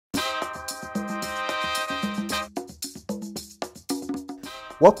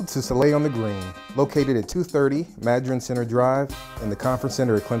Welcome to Soleil on the Green, located at 230 Madron Center Drive in the Conference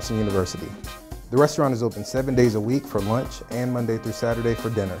Center at Clemson University. The restaurant is open 7 days a week for lunch and Monday through Saturday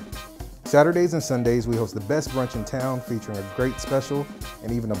for dinner. Saturdays and Sundays, we host the best brunch in town featuring a great special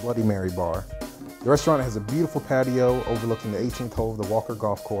and even a Bloody Mary bar. The restaurant has a beautiful patio overlooking the 18th hole of the Walker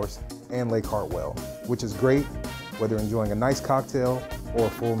Golf Course and Lake Hartwell, which is great whether enjoying a nice cocktail or a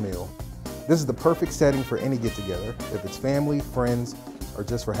full meal. This is the perfect setting for any get-together, if it's family, friends, or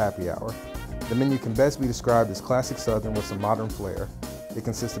just for happy hour. The menu can best be described as classic Southern with some modern flair. It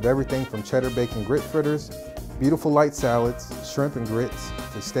consists of everything from cheddar bacon grit fritters, beautiful light salads, shrimp and grits,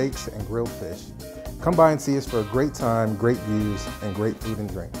 to steaks and grilled fish. Come by and see us for a great time, great views, and great food and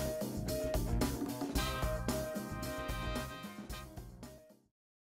drink.